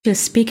We'll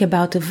speak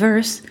about a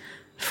verse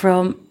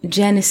from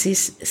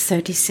Genesis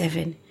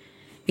 37.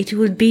 It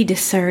will be the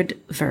third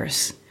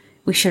verse.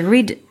 We shall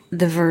read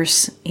the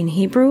verse in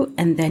Hebrew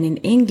and then in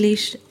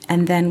English,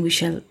 and then we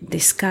shall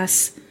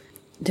discuss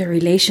the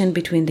relation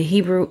between the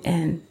Hebrew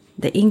and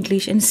the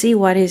English and see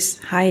what is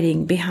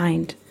hiding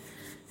behind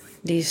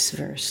this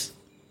verse,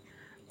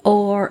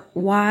 or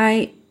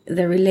why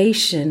the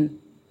relation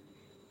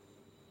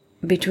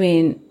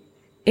between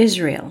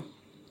Israel,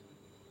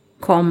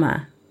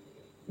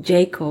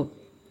 Jacob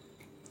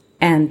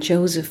and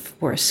Joseph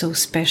were so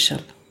special,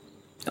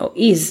 or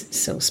is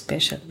so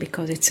special,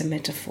 because it's a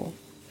metaphor.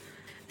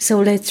 So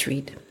let's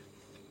read.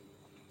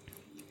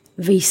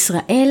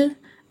 וישראל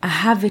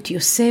אהב את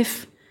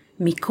יוסף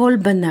מכל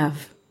בניו,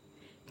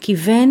 כי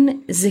בן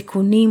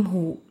זקונים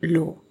הוא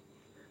לו,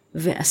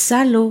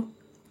 ועשה לו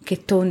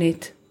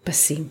כתונת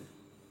פסים.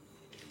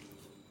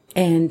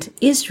 And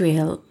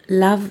Israel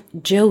loved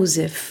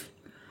Joseph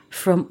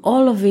from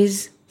all of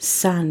his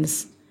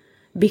sons,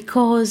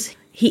 because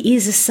he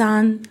is a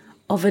son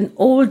of an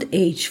old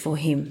age for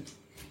him,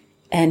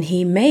 and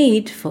he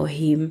made for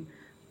him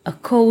a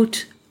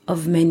coat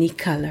of many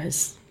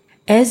colors.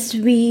 As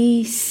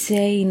we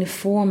say in a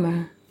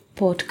former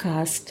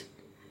podcast,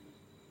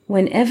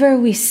 whenever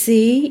we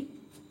see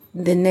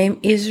the name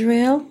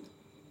Israel,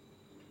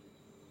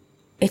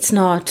 it's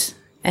not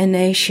a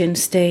nation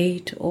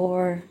state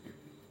or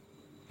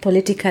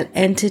political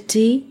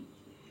entity.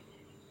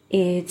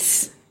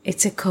 It's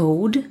a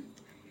code.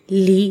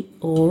 Li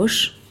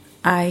Rosh,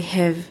 I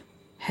have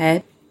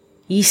had.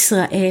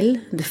 Yisrael,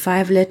 the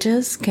 5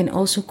 letters, can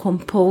also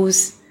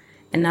compose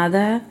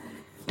another.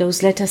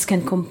 Those letters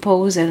can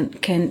compose and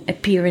can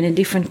appear in a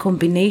different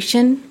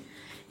combination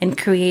and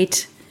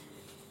create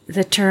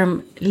the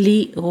term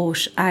Li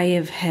Rosh, I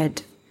have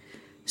had.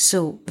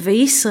 So,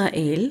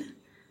 וישראל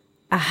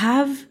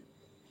אהב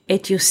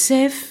את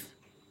יוסף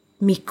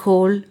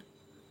מכל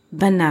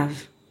בניו.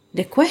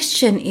 The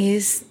question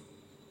is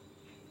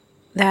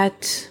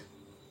that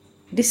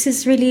this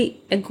is really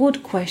a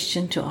good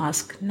question to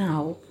ask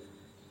now.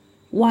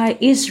 Why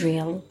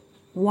Israel?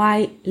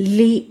 Why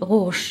Li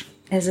Rosh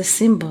as a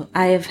symbol?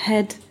 I have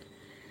had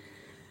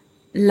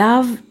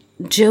love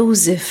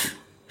Joseph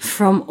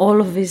from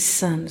all of his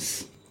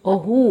sons. Or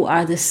who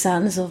are the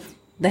sons of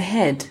the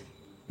head?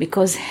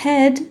 Because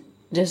head,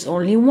 there's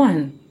only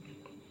one.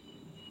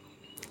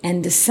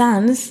 And the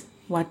sons,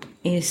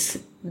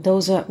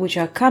 which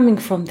are coming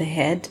from the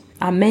head,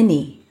 are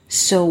many.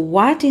 So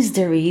what is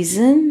the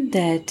reason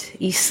that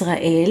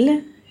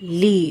Israel,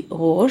 Li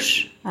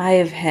Rosh, I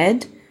have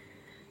had,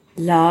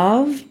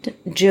 loved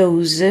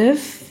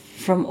Joseph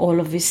from all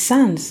of his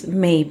sons?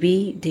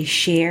 Maybe they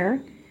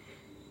share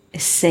a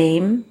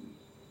same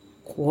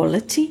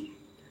quality,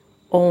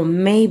 or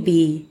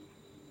maybe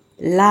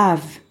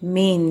love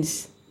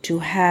means to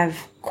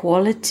have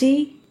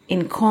quality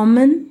in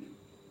common.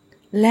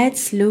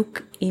 Let's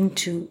look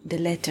into the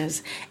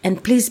letters,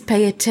 and please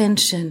pay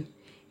attention.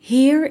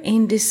 Here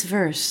in this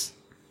verse,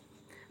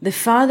 the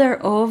father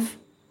of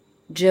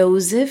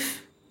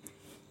Joseph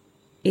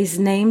is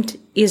named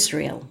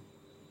Israel.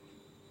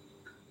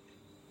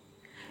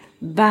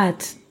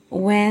 But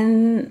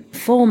when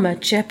former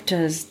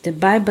chapters the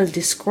Bible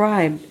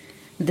describe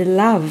the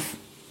love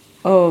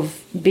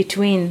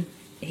between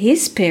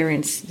his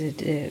parents,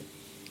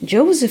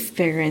 Joseph's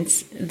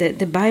parents,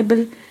 the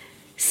Bible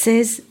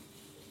says,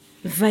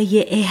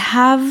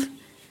 ויאהב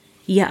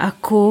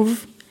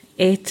יעקב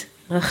את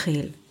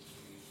רחל.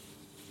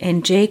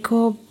 And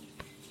Jacob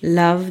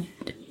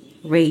loved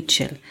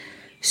Rachel.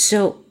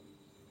 So,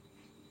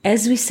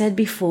 as we said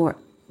before,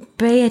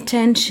 pay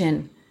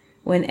attention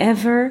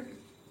whenever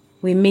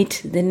we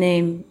meet the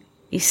name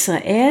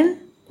Israel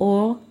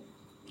or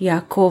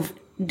Yaakov,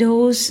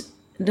 those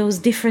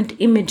different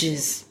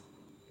images.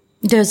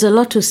 There's a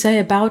lot to say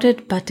about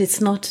it, but it's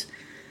not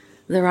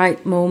the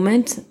right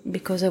moment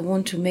because I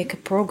want to make a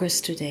progress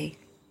today.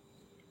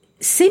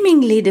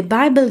 Seemingly, the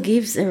Bible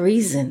gives a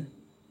reason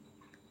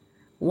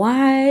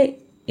why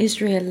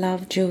Israel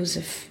loved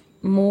Joseph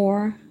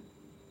more,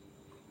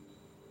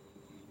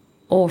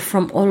 or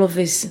from all of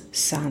his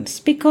sons,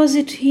 because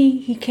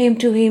he came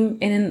to him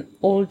in an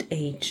old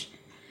age.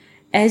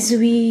 As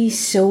we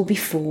saw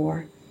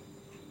before,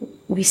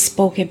 we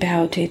spoke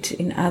about it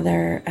in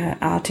other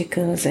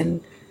articles,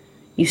 and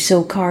you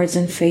saw cards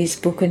on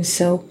Facebook and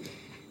so,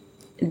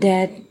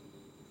 that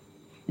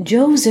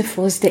Joseph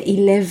was the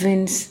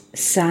 11th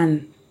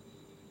son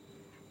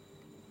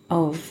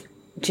of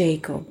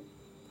Jacob.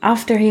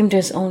 After him,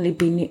 there's only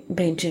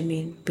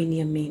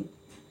Binyamin.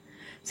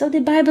 So the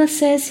Bible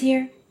says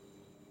here,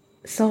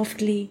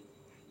 softly,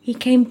 he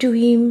came to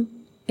him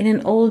in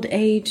an old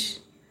age,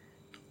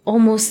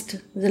 almost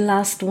the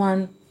last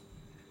one.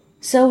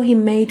 So he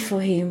made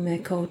for him a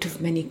coat of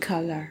many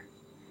colors.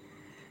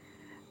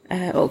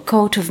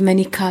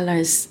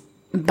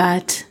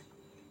 But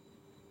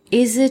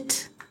is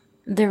it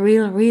the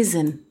real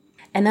reason?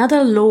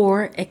 Another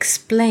lore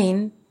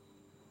explained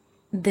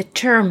the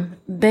term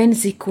Ben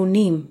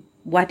Zikunim,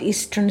 what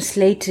is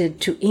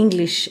translated to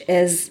English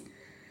as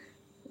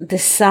the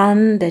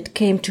son that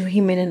came to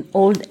him in an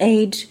old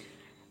age,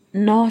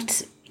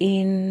 not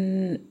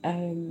in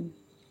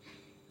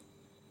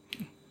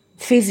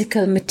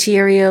physical,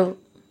 material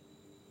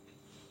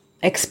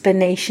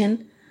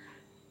explanation,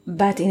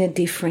 but in a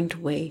different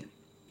way.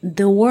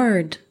 The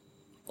word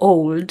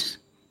old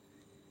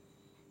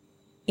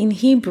in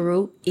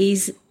Hebrew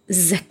is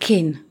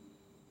zaken.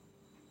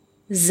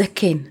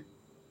 Zaken.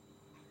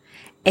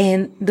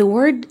 And the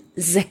word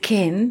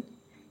zaken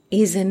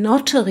is a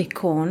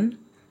notaricon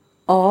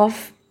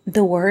of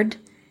the word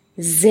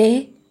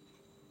ze,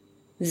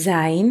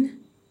 zain,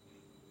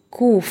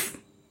 kuf,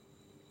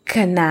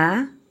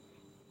 kana,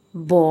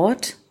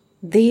 bought,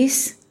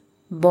 this,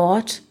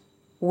 bought,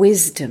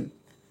 wisdom.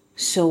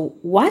 So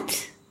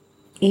what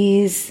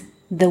is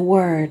the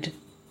word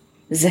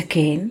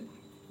zaken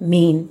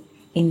mean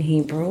in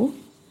Hebrew?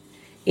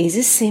 Is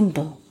a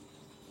symbol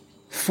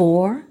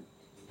for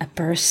a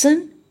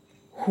person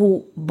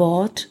who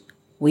bought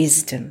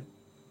wisdom.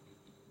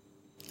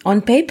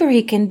 On paper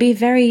he can be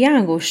very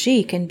young, or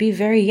she can be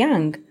very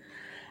young,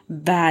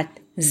 but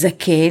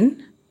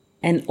zaken,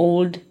 an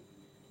old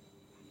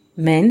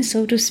man,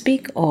 so to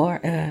speak, or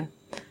a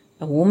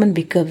woman,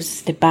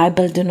 because the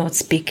Bible do not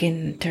speak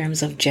in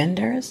terms of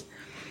genders,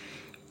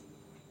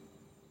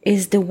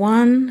 is the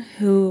one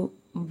who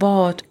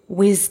bought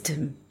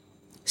wisdom.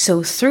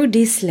 So through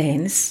this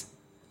lens,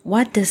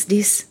 what does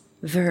this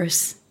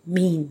verse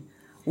mean?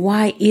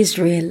 Why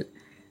Israel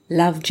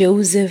loved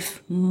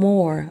Joseph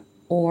more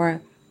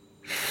or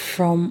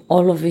from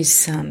all of his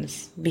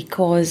sons?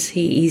 Because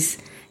he is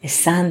a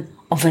son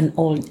of an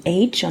old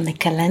age on the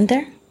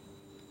calendar?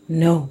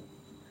 No.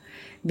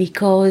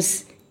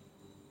 Because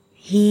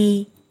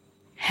he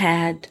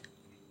had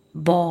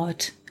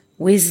bought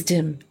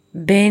wisdom.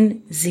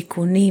 Ben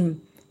Zikunim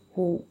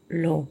Hu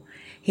Lo.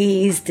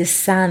 He is the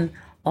son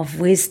of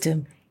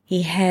wisdom.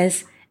 He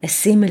has a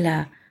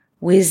similar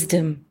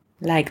wisdom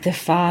like the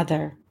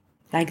Father,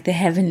 like the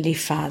Heavenly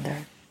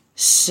Father.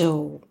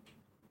 So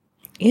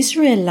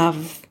Israel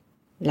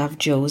loved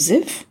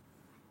Joseph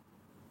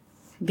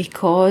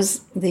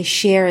because they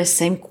share a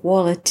same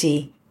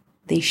quality.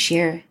 They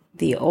share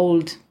the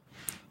old,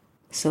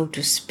 so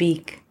to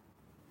speak.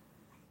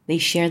 They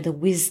share the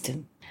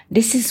wisdom.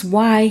 This is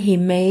why he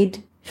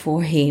made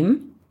for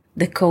him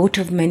the coat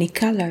of many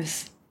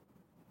colors.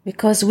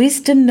 Because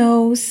wisdom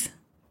knows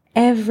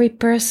every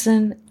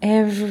person,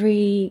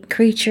 every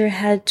creature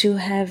had to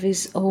have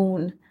his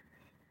own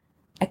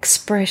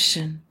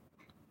expression.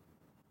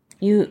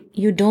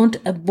 You don't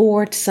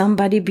abort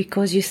somebody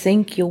because you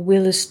think your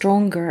will is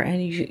stronger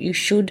and you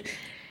should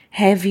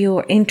have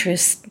your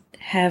interest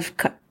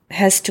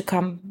has to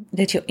come,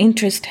 that your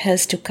interest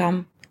has to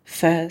come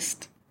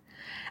first.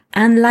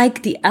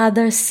 Unlike the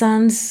other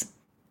sons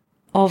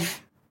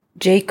of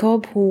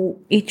Jacob, who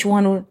each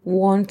one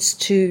wants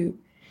to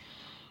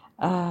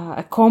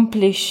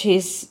accomplish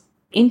his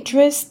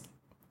interest,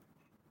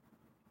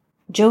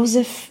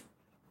 Joseph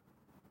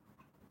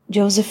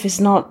is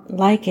not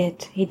like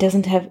it. He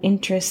doesn't have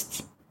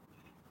interests.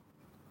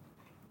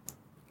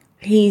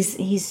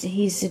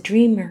 He's a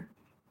dreamer.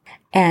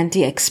 And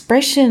the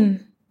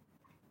expression,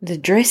 the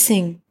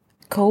dressing,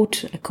 a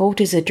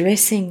coat is a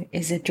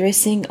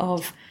dressing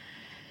of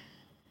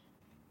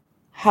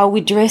how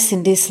we dress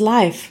in this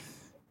life,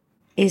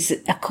 is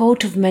a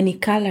coat of many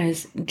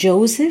colors.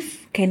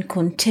 Joseph can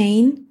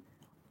contain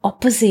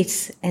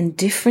opposites and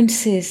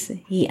differences.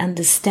 He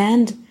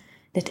understands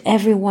that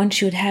everyone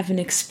should have an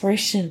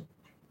expression.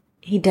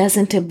 He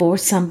doesn't abhor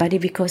somebody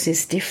because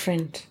he's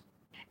different.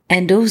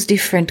 And those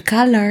different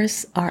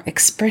colors are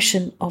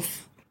expression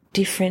of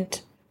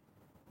different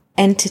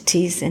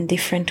entities and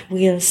different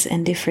wills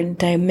and different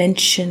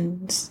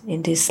dimensions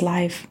in this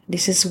life.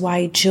 This is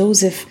why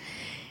Joseph,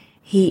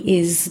 he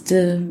is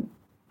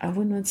I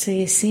would not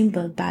say a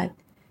symbol, but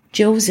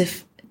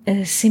Joseph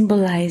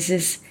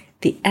symbolizes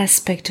the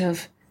aspect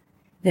of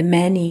the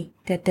many,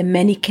 that the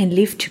many can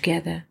live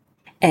together.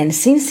 And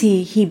since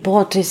he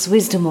bought this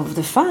wisdom of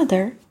the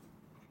Father,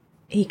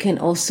 he can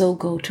also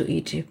go to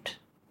Egypt.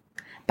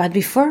 But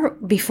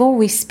before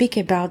we speak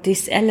about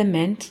this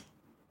element,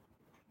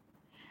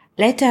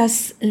 let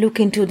us look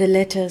into the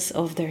letters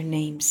of their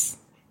names.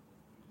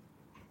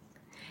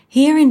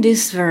 Here in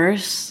this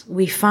verse,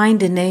 we find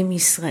the name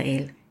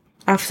Israel.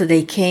 After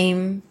they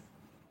came,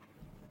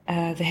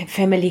 the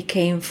family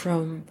came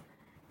from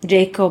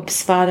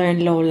Jacob's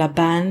father-in-law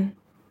Laban,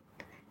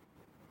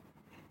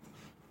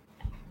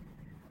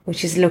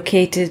 which is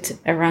located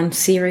around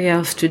Syria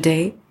of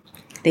today.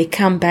 They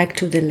come back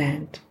to the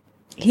land.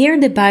 Here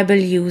the Bible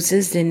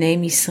uses the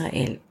name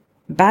Israel.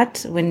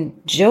 But when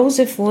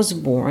Joseph was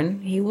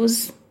born, he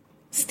was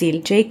still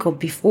Jacob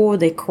before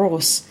they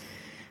cross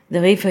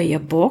the river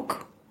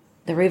Yabok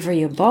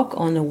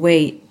on the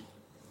way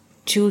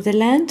to the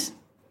land.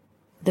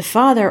 The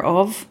father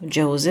of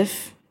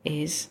Joseph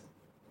is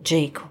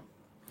Jacob.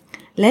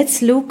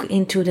 Let's look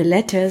into the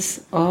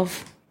letters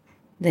of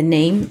the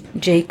name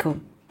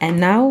Jacob. And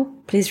now,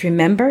 please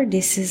remember,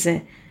 this is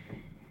a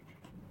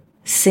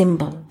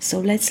symbol. So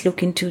let's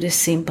look into the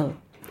symbol.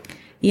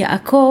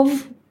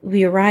 Yaakov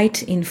we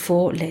write in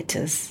 4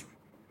 letters.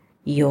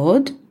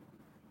 Yod,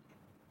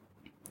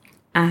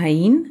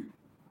 Ain,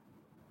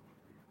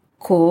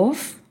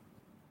 Kof,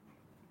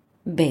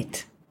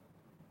 Bet.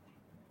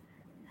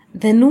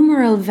 The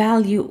numeral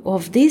value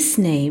of this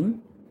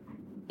name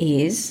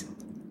is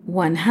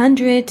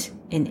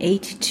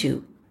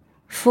 182.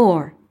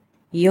 For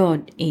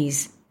Yod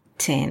is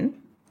 10,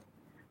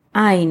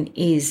 Ain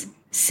is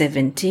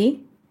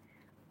 70,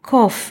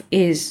 Kof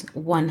is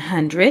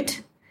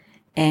 100,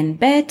 and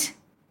Bet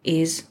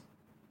is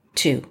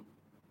 2.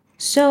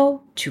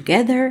 So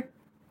together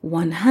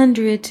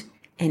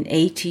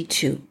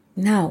 182.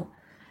 Now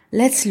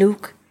let's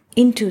look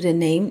into the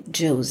name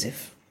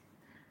Joseph.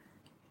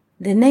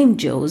 The name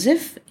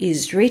Joseph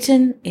is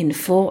written in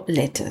 4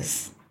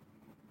 letters.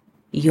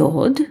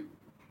 Yod,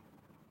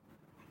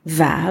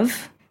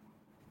 Vav,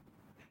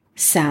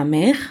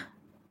 Samech,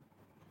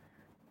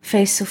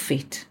 Fe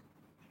Sofit.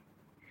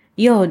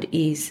 Yod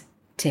is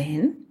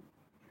 10,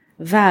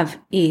 Vav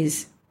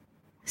is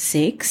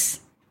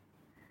 6,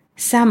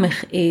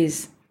 Samech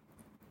is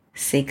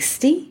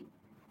 60,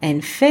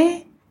 and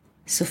Fe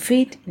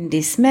Sofit in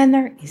this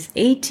manner is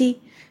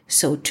 80,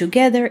 so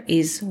together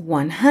is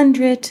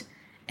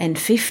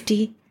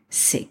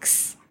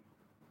 156.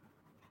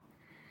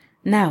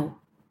 Now,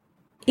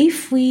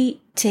 if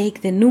we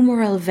take the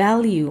numeral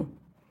value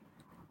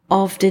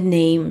of the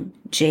name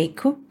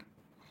Jacob,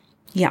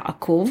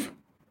 Yaakov,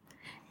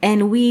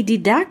 and we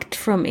deduct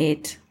from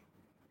it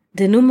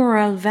the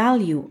numeral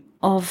value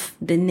of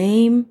the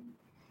name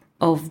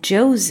of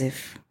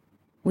Joseph,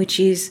 which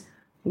is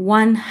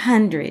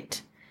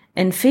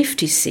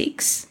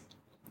 156,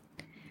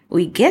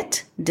 we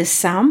get the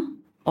sum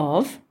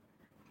of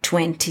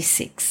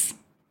 26.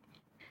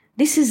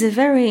 This is a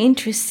very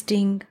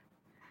interesting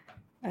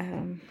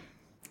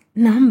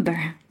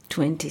number,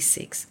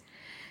 26,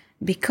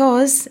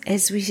 because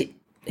as we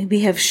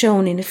have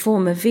shown in the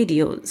former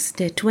videos,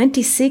 the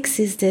 26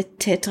 is the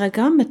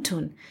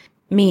tetragrammaton,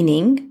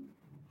 meaning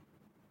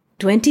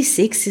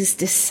 26 is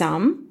the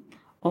sum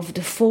of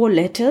the 4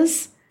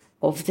 letters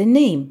of the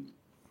name.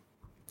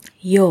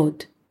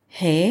 Yod,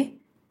 He,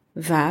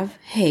 Vav,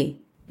 He,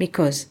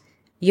 because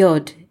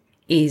Yod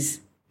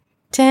is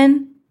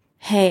 10,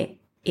 He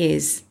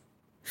is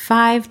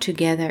 5,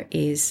 together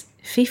is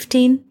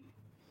 15,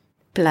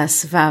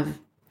 plus Vav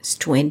is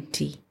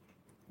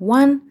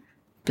 21,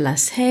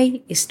 plus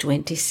He is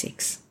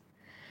 26.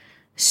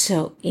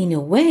 So in a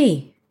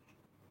way,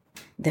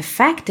 the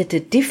fact that the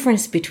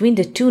difference between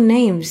the 2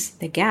 names,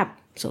 the gap,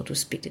 so to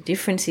speak, the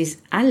difference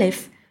is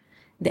Aleph,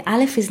 the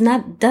Aleph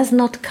does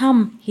not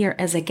come here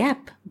as a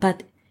gap,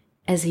 but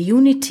as a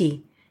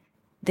unity.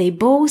 They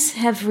both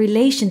have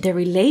relation. The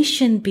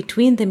relation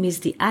between them is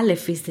the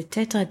Aleph, is the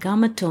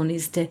tetragrammaton,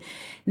 is the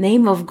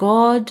name of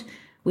God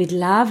with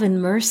love and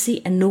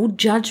mercy and no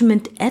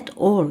judgment at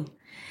all.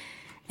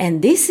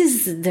 And this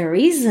is the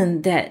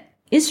reason that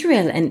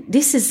Israel, and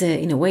this is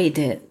in a way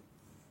the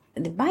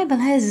Bible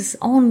has its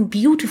own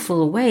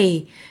beautiful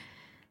way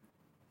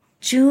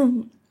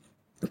to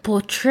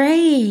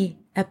portray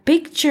a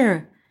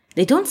picture.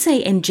 They don't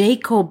say, and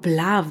Jacob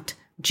loved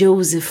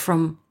Joseph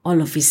from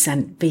all of his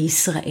sons,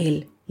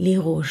 Israel,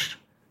 Lirosh.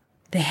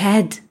 The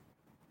head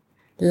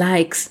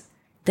likes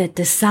that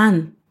the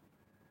son,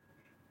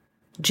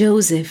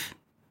 Joseph,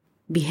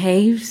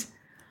 behaves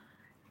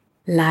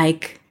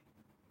like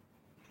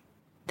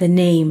the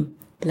name,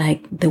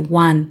 like the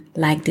one,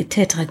 like the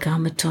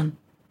tetragrammaton.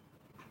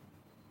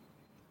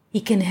 He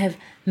can have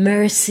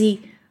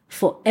mercy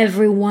for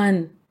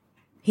everyone.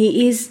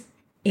 He is,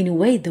 in a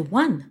way, the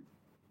one.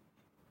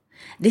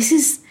 This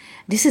is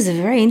a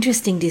very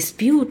interesting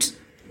dispute,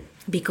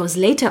 because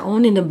later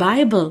on in the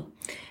Bible,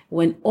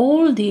 when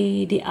all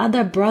the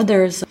other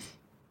brothers,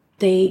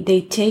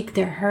 they take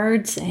their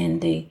herds and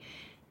they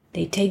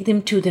take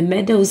them to the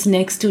meadows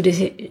next to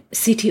the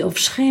city of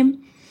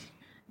Shechem,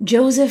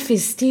 Joseph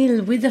is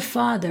still with the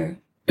father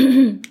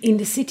in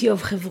the city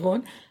of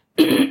Hebron,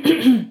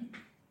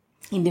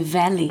 in the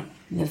valley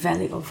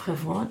of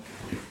Hebron,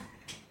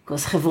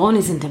 because Hebron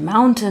is in the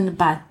mountain,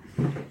 but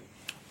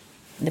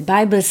the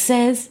Bible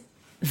says,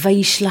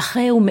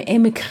 Vayishlacheu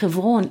me'emek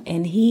Hebron,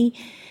 and he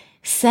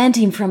sent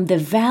him from the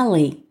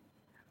valley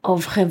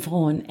of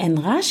Hebron. And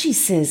Rashi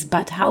says,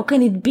 but how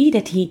can it be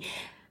that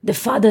the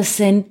father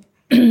sent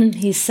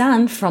his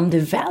son from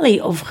the valley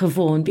of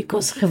Hebron,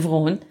 because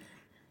Hebron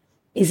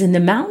is in the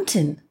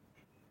mountain?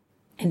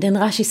 And then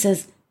Rashi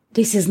says,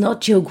 this is not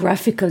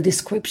geographical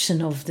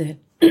description of the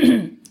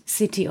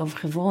city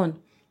of Hebron.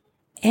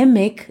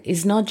 Emek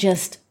is not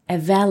just a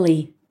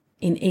valley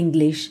in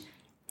English.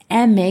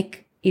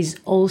 Emek is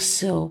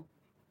also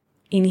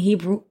in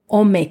Hebrew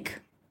omek,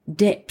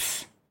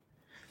 depth.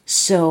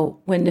 So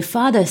when the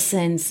father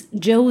sends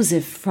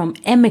Joseph from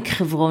Emek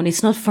Hebron,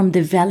 it's not from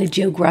the valley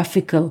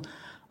geographical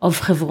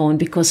of Hebron,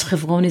 because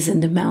Hebron is in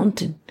the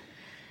mountain.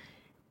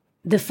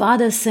 The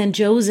father sent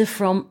Joseph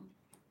from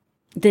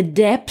the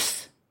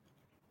depth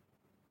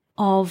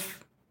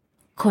of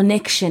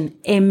connection.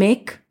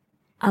 Emek,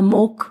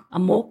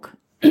 amok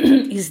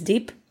is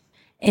deep.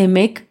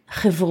 Emek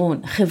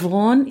Hebron.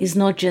 Hebron is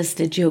not just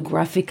a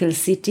geographical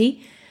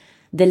city.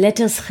 The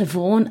letters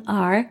Hebron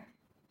are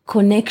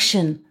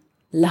connection,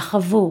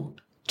 lachavor,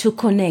 to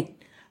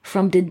connect,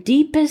 from the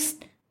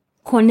deepest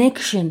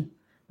connection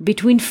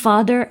between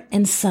father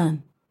and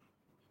son.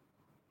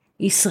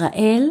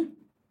 Israel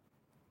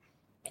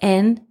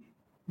and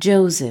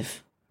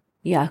Joseph,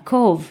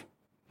 Yaakov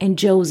and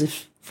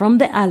Joseph, from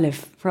the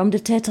Aleph, from the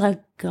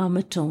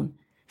Tetragrammaton.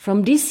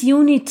 From this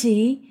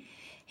unity,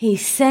 he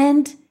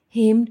sent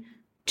him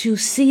to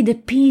see the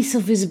peace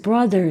of his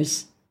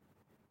brothers.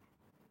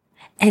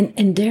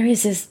 And there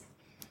is this,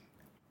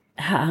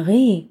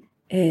 Ha'ari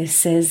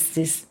says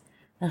this,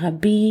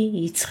 Rabbi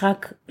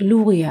Yitzchak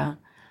Luria,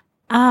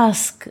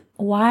 ask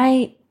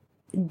why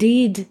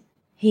did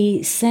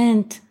he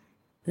send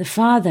the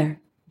father,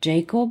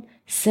 Jacob,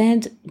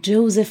 send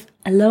Joseph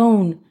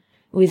alone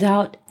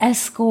without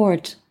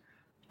escort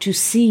to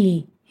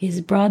see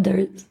his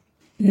brothers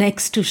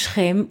next to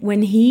Shechem,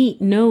 when he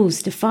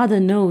knows, the father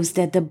knows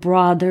that the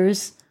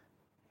brothers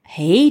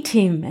hate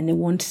him and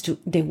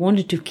they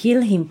wanted to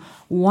kill him.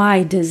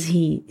 Why does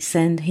he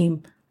send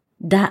him?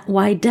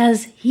 Why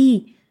does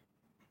he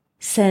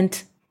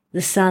send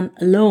the son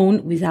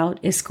alone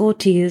without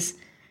escorteers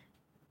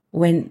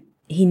when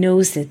he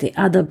knows that the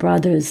other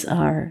brothers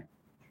are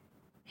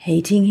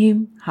hating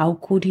him? How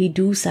could he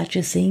do such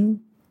a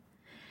thing?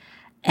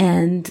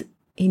 And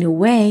in a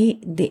way,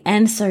 the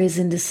answer is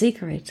in the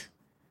secret.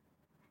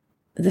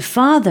 The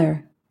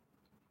father,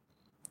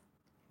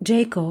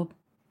 Jacob,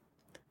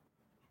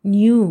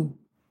 knew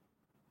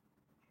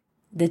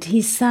that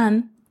his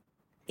son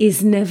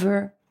is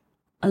never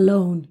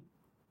alone.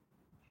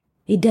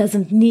 He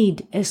doesn't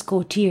need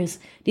escorteers.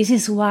 This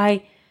is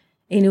why,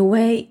 in a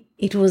way,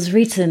 it was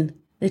written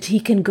that he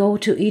can go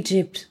to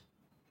Egypt.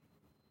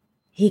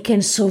 He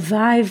can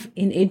survive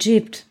in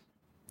Egypt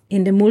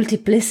in the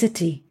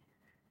multiplicity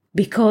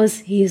because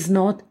he is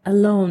not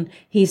alone.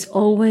 He is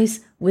always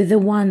with the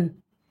one.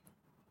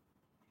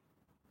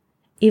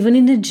 Even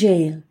in the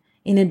jail,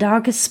 in the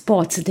darkest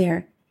spots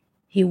there,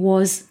 he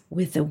was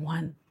with the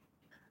one.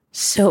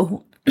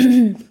 So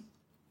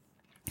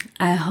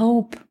I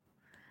hope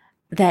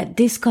that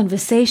this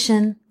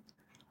conversation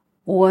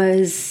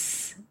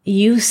was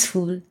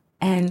useful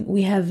and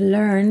we have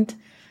learned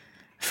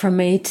from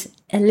it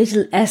a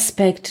little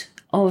aspect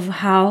of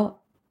how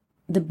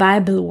the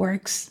Bible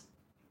works.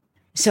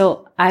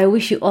 So I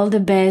wish you all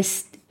the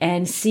best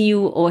and see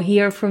you or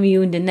hear from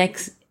you in the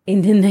next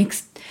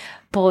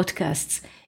podcasts.